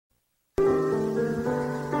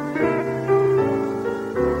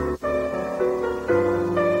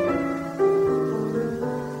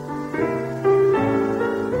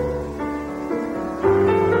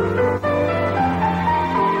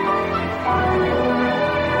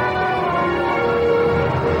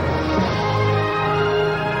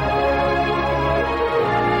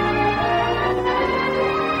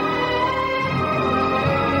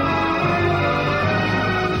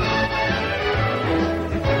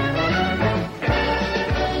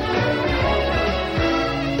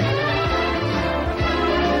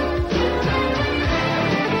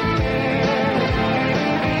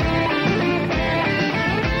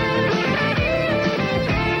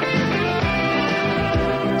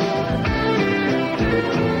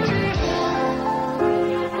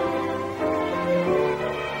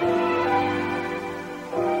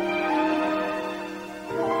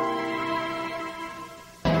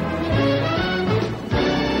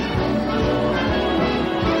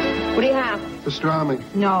Pastrami.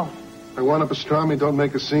 No. I want a pastrami. Don't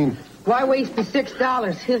make a scene. Why waste the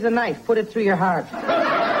 $6? Here's a knife. Put it through your heart.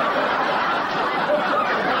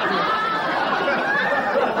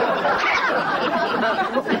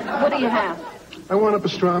 What do you have? I want a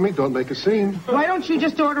pastrami. Don't make a scene. Why don't you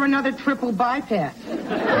just order another triple bypass?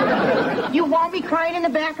 You won't be crying in the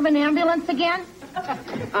back of an ambulance again?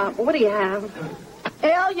 What do you have?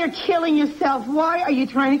 Al, you're killing yourself. Why are you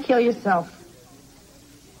trying to kill yourself?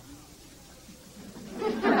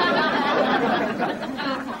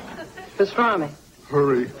 Pastrami.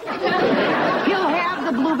 Hurry. You'll have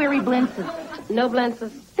the blueberry blintzes. No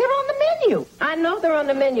blintzes. They're on the menu. I know they're on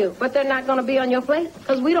the menu, but they're not going to be on your plate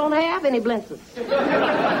because we don't have any blintzes.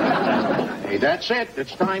 Hey, that's it.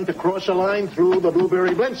 It's time to cross a line through the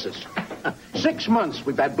blueberry blintzes. 6 months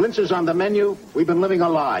we've had blintzes on the menu. We've been living a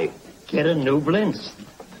lie. Get a new blintz.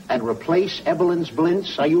 And replace Evelyn's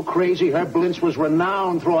blintz? Are you crazy? Her blintz was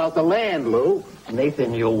renowned throughout the land, Lou.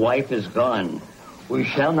 Nathan, your wife is gone. We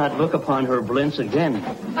shall not look upon her blintz again.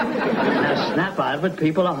 Now snap out of it.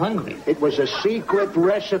 People are hungry. It was a secret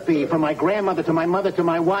recipe from my grandmother to my mother to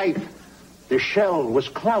my wife. The shell was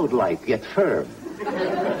cloud-like, yet firm.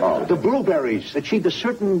 Oh, the blueberries achieved a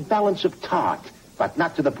certain balance of tart, but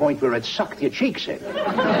not to the point where it sucked your cheeks in.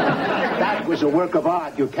 That was a work of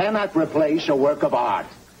art. You cannot replace a work of art.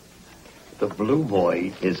 The Blue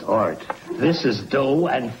Boy is art. This is dough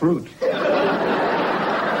and fruit.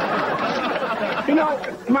 You know,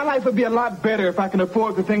 my life would be a lot better if I can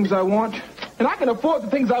afford the things I want. And I can afford the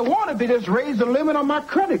things I want if they just raise the limit on my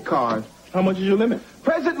credit card. How much is your limit?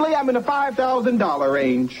 Presently, I'm in the $5,000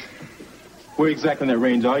 range. Where exactly in that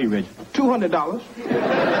range are you, Reggie? $200.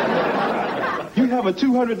 You have a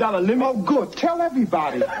 $200 limit? Oh, good. Tell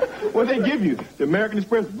everybody. What they give you? The American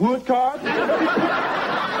Express wood card?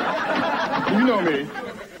 You know me.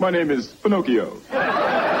 My name is Pinocchio.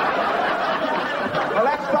 Well,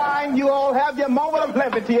 that's fine. You all have your moment of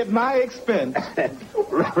levity at my expense.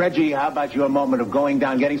 Reggie, how about your moment of going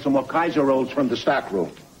down, getting some more Kaiser rolls from the stock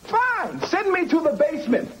room? Fine. Send me to the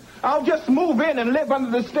basement. I'll just move in and live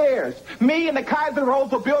under the stairs. Me and the Kaiser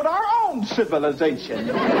rolls will build our own civilization.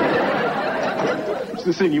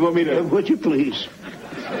 Mr. Singh, you want me to... Would you please?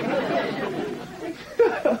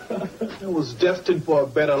 I was destined for a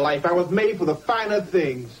better life. I was made for the finer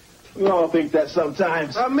things. We all think that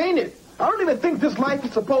sometimes. I mean it. I don't even think this life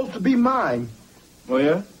is supposed to be mine. Oh,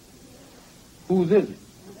 yeah? Whose is it?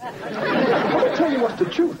 Let me tell you what's the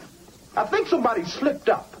truth. I think somebody slipped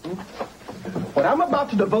up. What I'm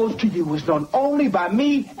about to divulge to you was done only by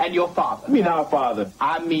me and your father. You mean our father?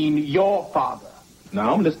 I mean your father.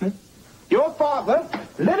 Now I'm listening. Your father,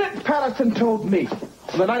 Leonard Patterson, told me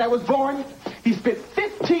on the night I was born, he spent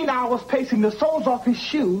 15 hours pacing the soles off his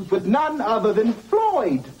shoes with none other than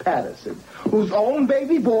Floyd Patterson, whose own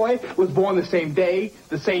baby boy was born the same day,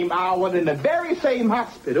 the same hour, and in the very same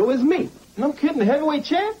hospital as me. No kidding, the heavyweight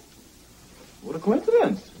champ? What a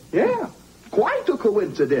coincidence. Yeah, quite a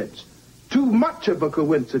coincidence. Too much of a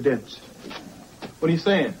coincidence. What are you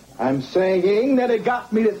saying? I'm saying that it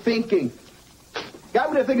got me to thinking.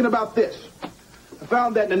 Got me to thinking about this. I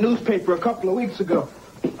found that in the newspaper a couple of weeks ago.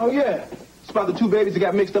 Oh, yeah. It's about the two babies that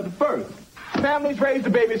got mixed up at birth. Families raised the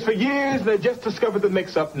babies for years, and they just discovered the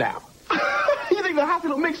mix-up now. You think the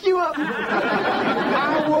hospital mixed you up?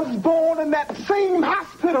 I was born in that same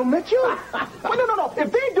hospital, Mitchell. Well, no.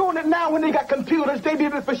 If they're doing it now when they got computers, they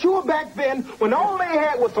did it for sure back then when all they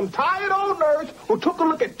had was some tired old nurse who took a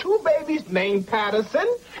look at two babies named Patterson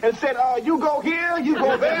and said, you go here, you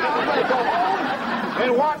go there, I'm going to go home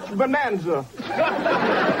and watch Bonanza.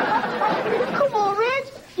 Come on, Rich.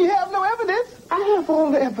 You have no evidence. I have all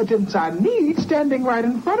the evidence I need standing right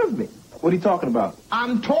in front of me. What are you talking about?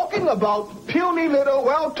 I'm talking about puny little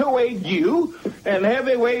welterweight you and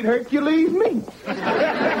heavyweight Hercules me. I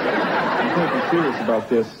can't be serious about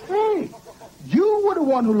this. Hey, you were the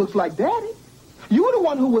one who looks like Daddy. You were the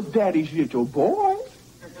one who was Daddy's little boy.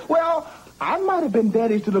 Well, I might have been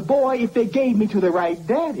Daddy's to the boy if they gave me to the right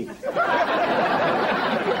Daddy.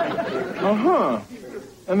 Uh-huh.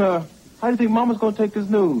 And, how do you think Mama's going to take this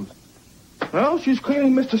news? Well, she's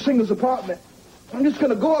cleaning Mr. Singer's apartment. I'm just going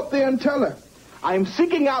to go up there and tell her. I am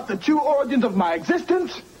seeking out the true origins of my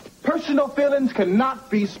existence. Personal feelings cannot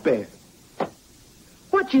be spared.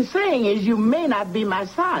 What you're saying is you may not be my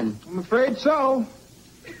son. I'm afraid so.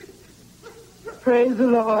 Praise the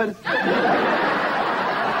Lord. Praise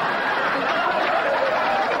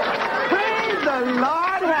the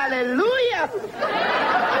Lord. Hallelujah.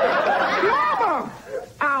 Mama,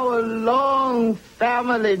 our long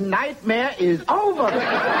family nightmare is over.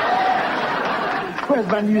 Where's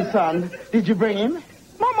my new son? Did you bring him?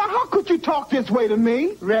 Mama, how could you talk this way to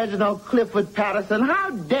me? Reginald Clifford Patterson, how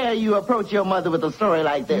dare you approach your mother with a story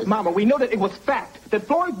like this? Mama, we know that it was fact, that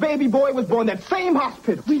Floyd's baby boy was born in that same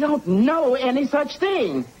hospital. We don't know any such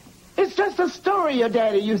thing. It's just a story your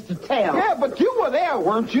daddy used to tell. Yeah, but you were there,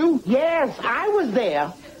 weren't you? Yes, I was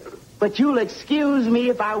there. But you'll excuse me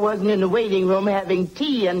if I wasn't in the waiting room having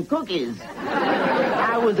tea and cookies.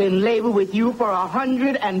 I was in labor with you for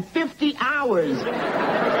 150 hours.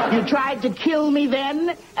 You tried to kill me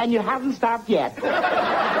then, and you haven't stopped yet.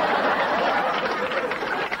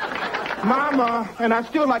 Mama, and I'd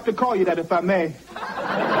still like to call you that if I may.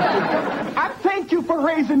 I thank you for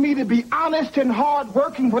raising me to be honest and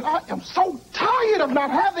hard-working, but I am so tired of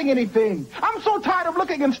not having anything. I'm so tired of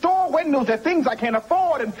looking in store windows at things I can't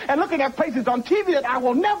afford and looking at places on TV that I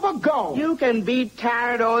will never go. You can be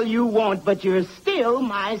tired all you want, but you're still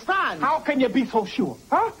my son. How can you be so sure,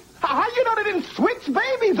 huh? How you know they didn't switch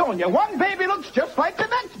babies on you? One baby looks just like the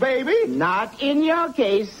next baby. Not in your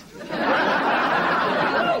case.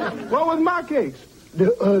 What was my case?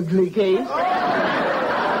 The ugly case.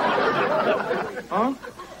 Huh?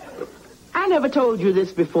 I never told you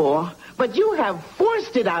this before, but you have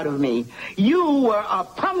forced it out of me. You were a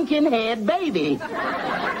pumpkin-head baby.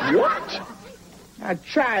 What? I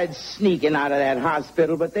tried sneaking out of that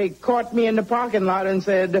hospital, but they caught me in the parking lot and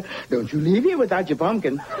said, "Don't you leave here without your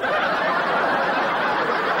pumpkin." They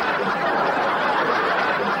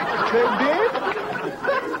did?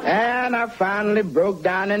 And I finally broke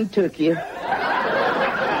down and took you.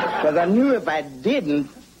 Because I knew if I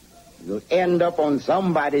didn't, you'll end up on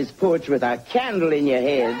somebody's porch with a candle in your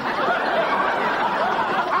head.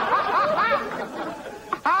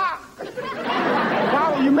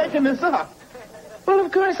 How are you making this up? Well,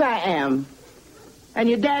 of course I am. And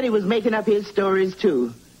your daddy was making up his stories,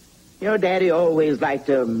 too. Your daddy always liked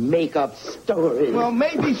to make up stories. Well,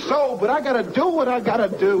 maybe so, but I gotta do what I gotta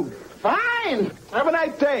do. Fine. Have a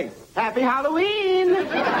nice day. Happy Halloween.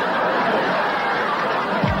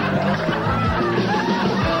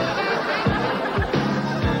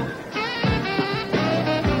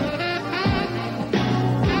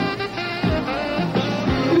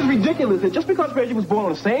 Ridiculous that just because Reggie was born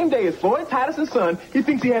on the same day as Floyd Patterson's son, he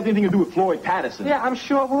thinks he has anything to do with Floyd Patterson. Yeah, I'm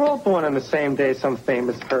sure we're all born on the same day as some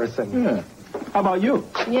famous person. Yeah. How about you?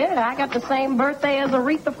 Yeah, I got the same birthday as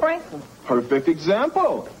Aretha Franklin. Perfect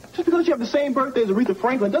example. Just because you have the same birthday as Aretha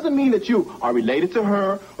Franklin doesn't mean that you are related to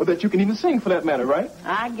her or that you can even sing for that matter, right?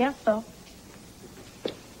 I guess so.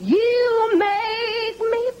 You make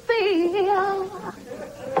me feel.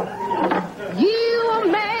 You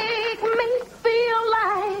make me feel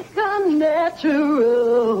like a natural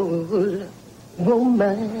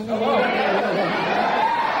woman.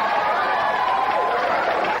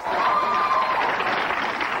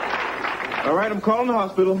 All right, I'm calling the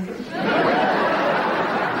hospital.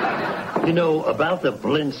 You know, about the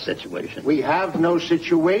Blintz situation. We have no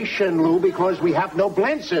situation, Lou, because we have no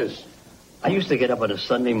Blintzes. I used to get up on a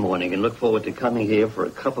Sunday morning and look forward to coming here for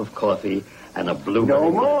a cup of coffee and a blueberry.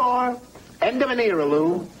 No more. End of an era,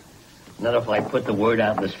 Lou. Not if I put the word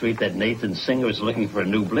out in the street that Nathan Singer is looking for a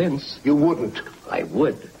new Blintz. You wouldn't. I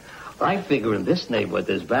would. I figure in this neighborhood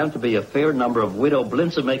there's bound to be a fair number of widow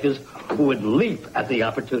Blintzer makers who would leap at the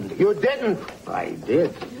opportunity. You didn't. I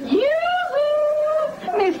did. Yoo-hoo!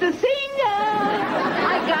 Mr. Singer!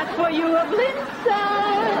 I got for you a Blintzer!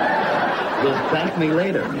 You'll thank me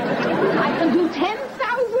later. I can do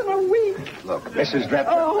 10,000 a week. Look, Mrs. Drefter.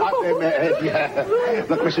 Oh.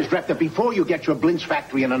 Look, Mrs. Drefter, before you get your Blintz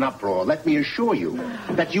factory in an uproar, let me assure you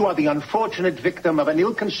that you are the unfortunate victim of an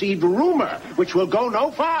ill-conceived rumor which will go no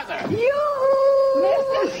farther. Yoo-hoo!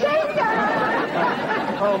 Mr.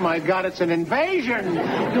 Singer! Oh, my God, it's an invasion.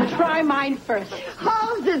 You try mine first.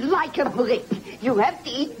 Hers is like a brick. You have to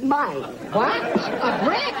eat mine. What? A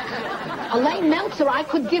brick? Elaine Meltzer, I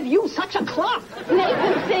could give you such a clock.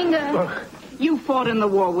 Nathan Singer, you fought in the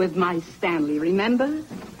war with my Stanley, remember?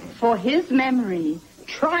 For his memory,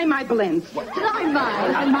 try my Blintz. Try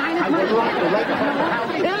mine. Mine is my I'll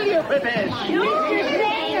kill you for this. Mr.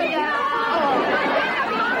 Singer!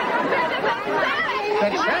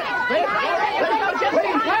 That's it.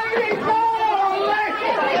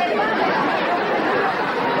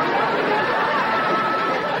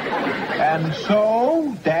 And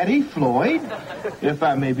so, Daddy Floyd, if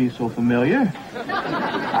I may be so familiar,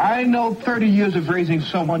 I know 30 years of raising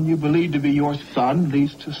someone you believe to be your son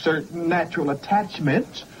leads to certain natural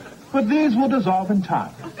attachments, but these will dissolve in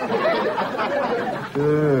time.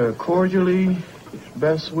 Cordially,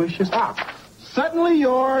 best wishes. Suddenly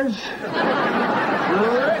yours,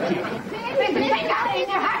 Reggie.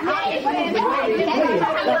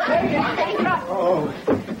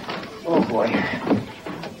 Oh, boy.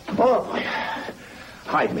 Oh, boy.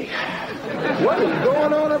 Hide me. What is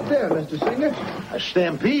going on up there, Mr. Singer? A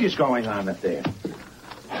stampede is going on up there.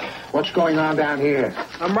 What's going on down here?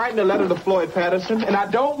 I'm writing a letter to Floyd Patterson, and I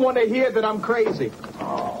don't want to hear that I'm crazy.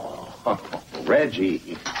 Oh,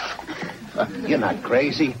 Reggie. You're not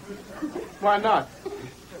crazy. Why not?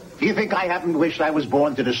 Do you think I haven't wished I was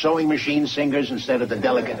born to the sewing machine singers instead of the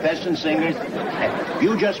delicatessen singers?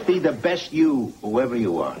 You just be the best you, whoever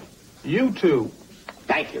you are. You too.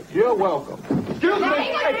 Thank you. You're welcome. Excuse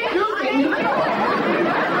me. Excuse me.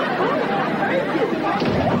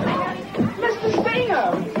 Mr. Stinger,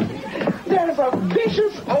 there's a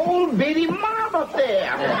vicious old bitty mob up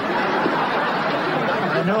there. I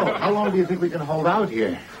know. How long do you think we can hold out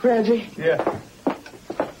here? Reggie, Yeah.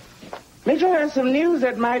 Mitchell has some news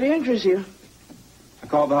that might interest you. I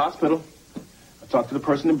called the hospital. I talked to the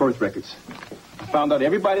person in birth records. I found out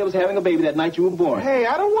everybody was having a baby that night you were born. Hey,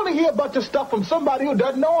 I don't want to hear a bunch of stuff from somebody who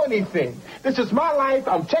doesn't know anything. This is my life.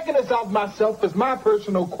 I'm checking this out myself. It's my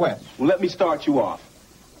personal quest. Well, let me start you off.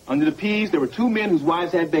 Under the P's, there were 2 men whose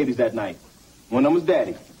wives had babies that night. One of them was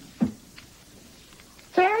Daddy.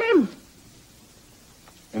 Tell him.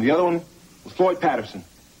 And the other one was Floyd Patterson.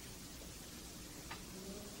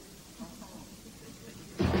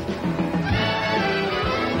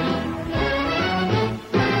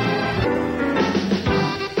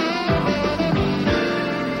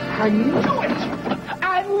 I knew it!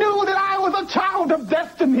 I knew that I was a child of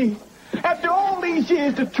destiny. After all these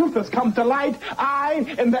years, the truth has come to light. I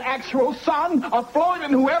am the actual son of Floyd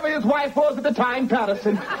and whoever his wife was at the time,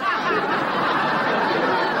 Patterson.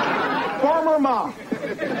 Former mom.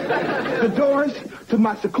 The doors to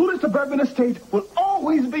my secluded suburban estate will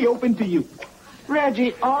always be open to you.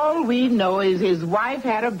 Reggie, all we know is his wife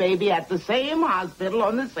had a baby at the same hospital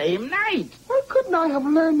on the same night. Why couldn't I have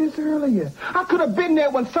learned this earlier? I could have been there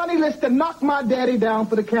when Sonny Lister knocked my daddy down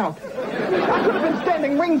for the count. I could have been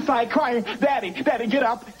standing ringside crying, Daddy, Daddy, get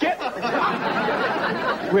up, get up.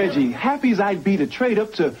 Reggie, happy as I'd be to trade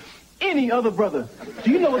up to any other brother.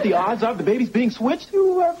 Do you know what the odds are of the babies being switched?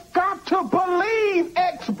 You have got to believe,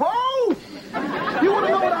 ex-bro. You want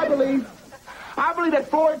to know what I believe? I believe that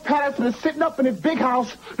Floyd Patterson is sitting up in his big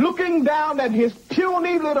house looking down at his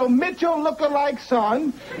puny little Mitchell lookalike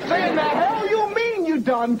son, saying, the hell you mean you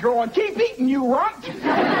done growing? Keep eating, you runt.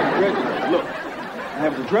 Reggie, look, I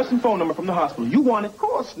have his address and phone number from the hospital. You want it? Of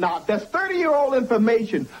course not. That's 30-year-old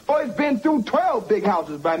information. Floyd's been through 12 big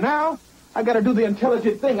houses by now. I gotta do the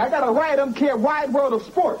intelligent thing. I gotta write care wide world of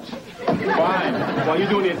sports. Fine. While you're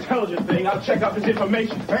doing the intelligent thing, I'll check out this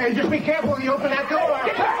information. Hey, just be careful when you open that door.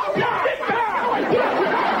 Get down! Get down!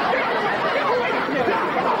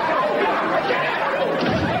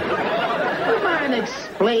 Do you mind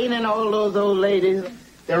explaining all those old ladies?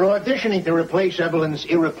 They're auditioning to replace Evelyn's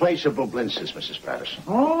irreplaceable blintzes, Mrs. Patterson.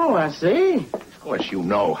 Oh, I see. Of course, you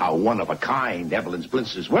know how one-of-a-kind Evelyn's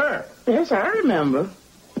blintzes were. Yes, I remember.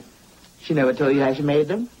 She never told you how she made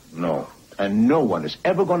them? No. And no one is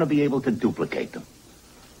ever going to be able to duplicate them.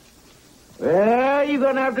 Well, you're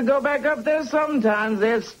going to have to go back up there sometimes.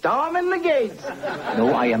 They're storming the gates.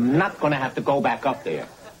 No, I am not going to have to go back up there.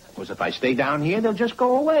 Because if I stay down here, they'll just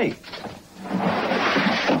go away.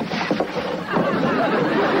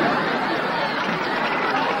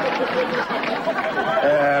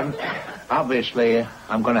 Obviously,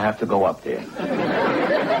 I'm going to have to go up there.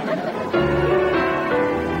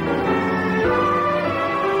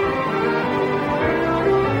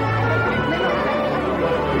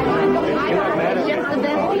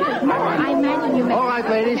 All right,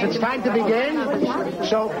 ladies, it's time to begin.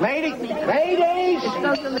 So, ladies,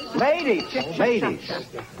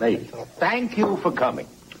 thank you for coming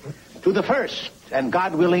to the first, and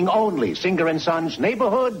God willing only, Singer and Sons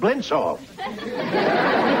Neighborhood Blintz-Off.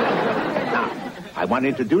 Now, I want to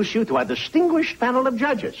introduce you to our distinguished panel of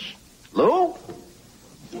judges. Lou,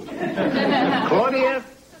 Claudia,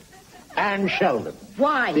 and Sheldon.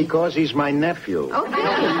 Why? Because he's my nephew. Okay.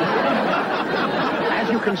 As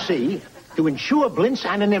you can see, to ensure Blintz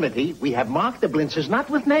anonymity, we have marked the Blintzes not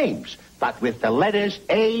with names, but with the letters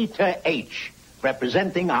A to H,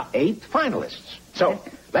 representing our 8 finalists. So,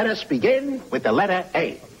 let us begin with the letter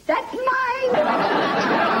A. That's mine.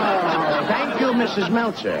 Oh, thank you, Mrs.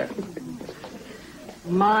 Meltzer.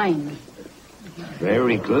 Mine.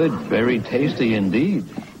 Very good. Very tasty indeed.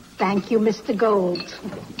 Thank you, Mr. Gold.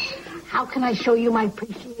 How can I show you my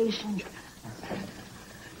appreciation?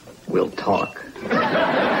 We'll talk.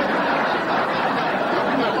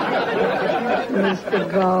 Mr.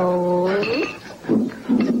 Gold.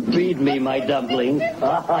 Feed me, my dumpling.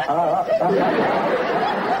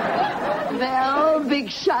 Well, big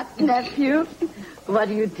shot, nephew. What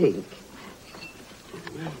do you think?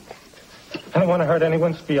 I don't want to hurt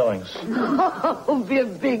anyone's feelings. Oh, we're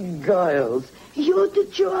big girls. You're the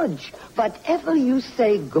judge. Whatever you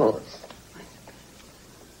say goes.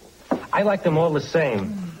 I like them all the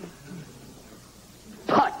same.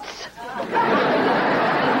 Putz.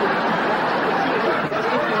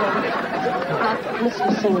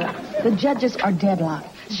 Mr. Singer, the judges are deadlocked.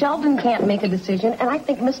 Sheldon can't make a decision, and I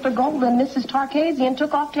think Mr. Gold and Mrs. Tarkasian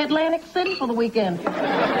took off to Atlantic City for the weekend. All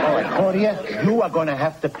right, Claudia, you are going to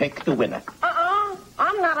have to pick the winner.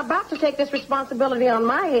 I'm not about to take this responsibility on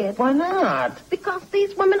my head. Why not? Because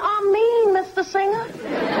these women are mean, Mr. Singer.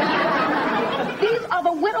 These are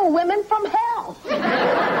the widow women from hell.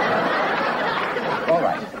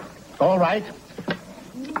 All right.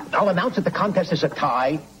 I'll announce that the contest is a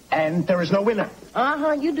tie, and there is no winner.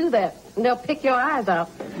 You do that. And they'll pick your eyes out.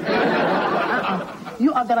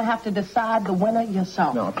 You are going to have to decide the winner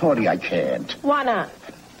yourself. No, Claudia, I can't. Why not?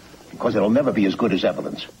 Because it'll never be as good as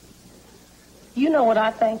Evelyn's. You know what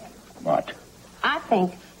I think? What? I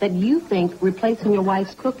think that you think replacing your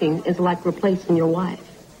wife's cooking is like replacing your wife.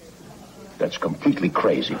 That's completely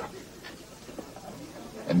crazy.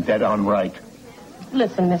 And dead on right.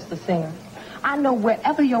 Listen, Mr. Singer, I know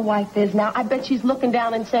wherever your wife is now, I bet she's looking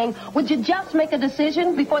down and saying, would you just make a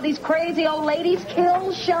decision before these crazy old ladies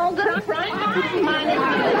kill Sheldon?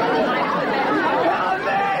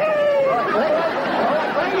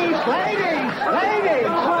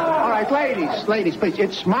 Ladies, please.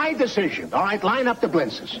 It's my decision. All right, line up the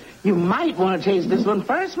blintzes. You might want to taste this one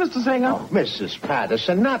first, Mr. Singer. Oh, Mrs.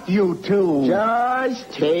 Patterson, not you, too.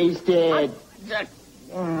 Just taste it.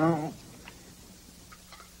 My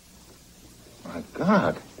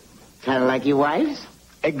God. Kind of like your wife's?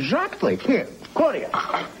 Exactly. Here, Claudia.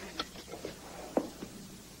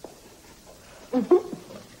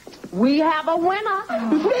 We have a winner.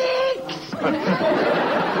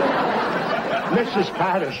 Mrs.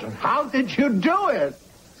 Patterson, how did you do it?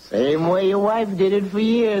 Same way your wife did it for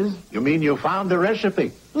years. You mean you found the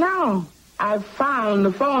recipe? No, I found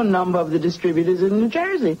the phone number of the distributors in New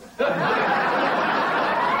Jersey.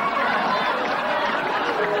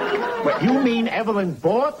 What, you mean Evelyn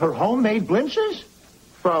bought her homemade blintzes?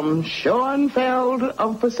 From Schoenfeld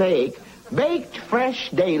of Passaic, baked fresh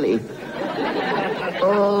daily.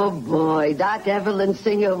 Oh, boy, that Evelyn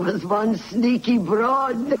Singer was one sneaky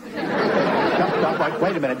broad.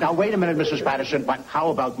 Wait a minute, Mrs. Patterson. But how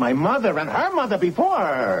about my mother and her mother before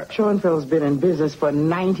her? Schoenfeld's been in business for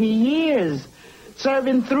 90 years,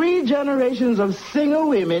 serving 3 generations of Singer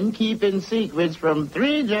women, keeping secrets from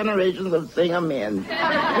 3 generations of Singer men.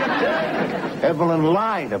 Evelyn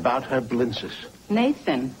lied about her blintzes.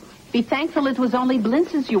 Nathan, be thankful it was only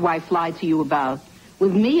blintzes your wife lied to you about.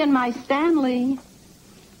 With me and my Stanley.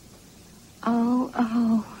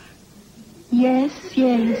 Oh. Yes.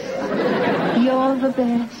 You're the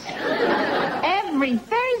best. Every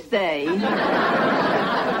Thursday.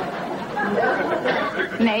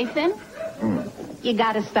 Nathan, you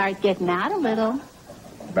got to start getting out a little.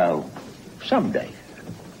 Well, someday.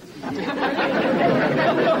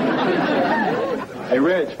 Hey,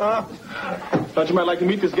 Reg. Thought you might like to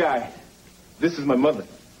meet this guy. This is my mother.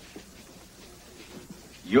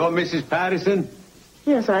 You're Mrs. Patterson?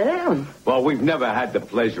 Yes, I am. Well, we've never had the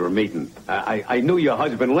pleasure of meeting. I knew your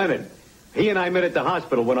husband, Leonard. He and I met at the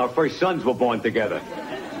hospital when our first sons were born together.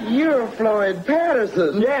 You're Floyd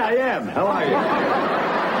Patterson. Yeah, I am. How are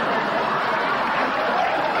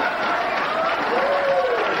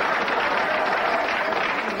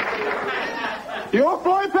you? You're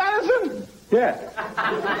Floyd Patterson? Yeah.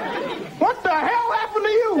 What the hell happened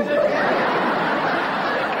to you?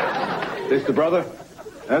 This the brother?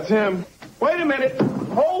 That's him. Wait a minute.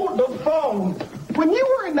 Hold the phone. When you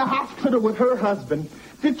were in the hospital with her husband,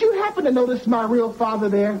 did you happen to notice my real father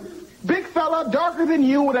there? Big fella, darker than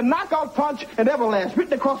you, with a knockout punch and Everlast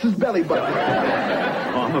written across his belly button.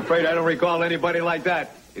 Oh, I'm afraid I don't recall anybody like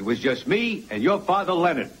that. It was just me and your father,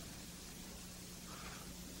 Leonard.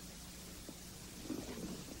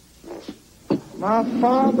 My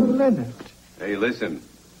father, Leonard. Hey, listen.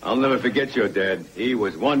 I'll never forget your dad. He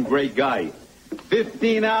was one great guy.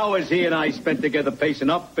 15 hours he and I spent together pacing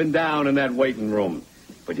up and down in that waiting room.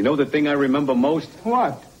 But you know the thing I remember most?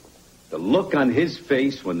 What? The look on his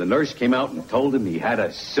face when the nurse came out and told him he had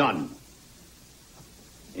a son.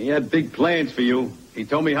 He had big plans for you. He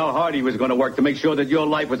told me how hard he was going to work to make sure that your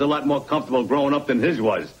life was a lot more comfortable growing up than his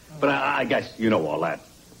was. But I guess you know all that.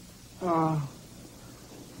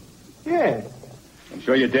 Yeah. I'm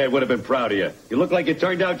sure your dad would have been proud of you. You look like you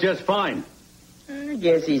turned out just fine. I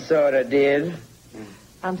guess he sort of did.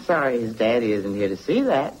 I'm sorry his daddy isn't here to see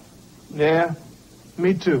that. Yeah,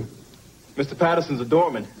 me too. Mr. Patterson's a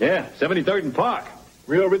doorman. Yeah, 73rd and Park.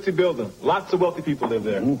 Real ritzy building. Lots of wealthy people live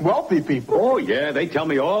there. Wealthy people? Oh, yeah. They tell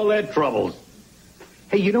me all their troubles.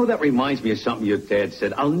 Hey, you know, that reminds me of something your dad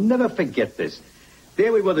said. I'll never forget this.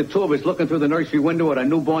 There we were, the two of us, looking through the nursery window at our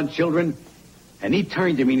newborn children. And he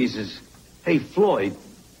turned to me and he says, "Hey, Floyd,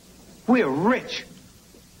 we're rich."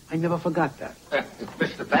 I never forgot that.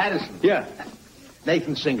 Mr. Patterson. Yeah.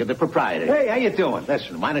 Nathan Singer, the proprietor. Hey, how you doing?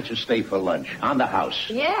 Listen, why don't you stay for lunch? On the house.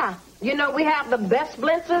 Yeah. You know, we have the best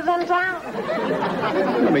blintzers in town.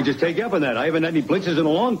 Let me just take you up on that. I haven't had any blintzes in a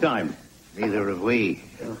long time. Neither have we.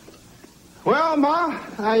 Well, Ma,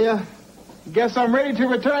 I guess I'm ready to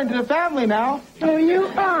return to the family now. Oh, you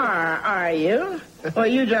are you? Or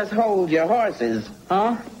you just hold your horses,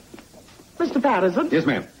 huh? Mr. Patterson? Yes,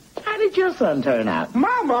 ma'am. How did your son turn out?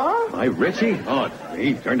 Mama! My Richie? Oh,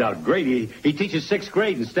 he turned out great. He teaches 6th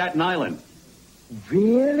grade in Staten Island.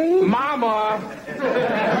 Really? Mama!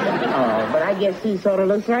 Oh, but I guess he sort of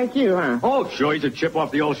looks like you, huh? Oh, sure, he's a chip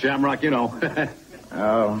off the old shamrock, you know.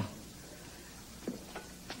 Oh.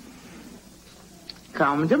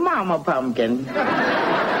 Come to Mama, Pumpkin.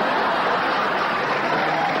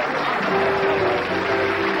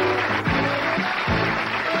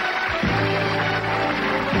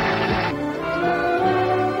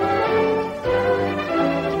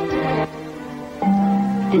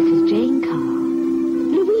 This is Jane Carr.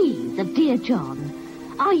 Louise of Dear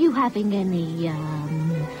John. Are you having any,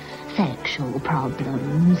 sexual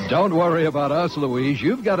problems? Don't worry about us, Louise.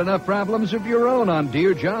 You've got enough problems of your own on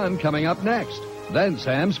Dear John coming up next. Then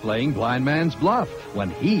Sam's playing Blind Man's Bluff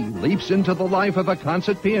when he leaps into the life of a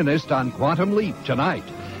concert pianist on Quantum Leap tonight.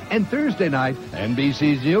 And Thursday night,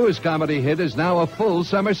 NBC's newest comedy hit is now a full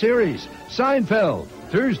summer series, Seinfeld,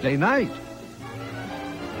 Thursday night.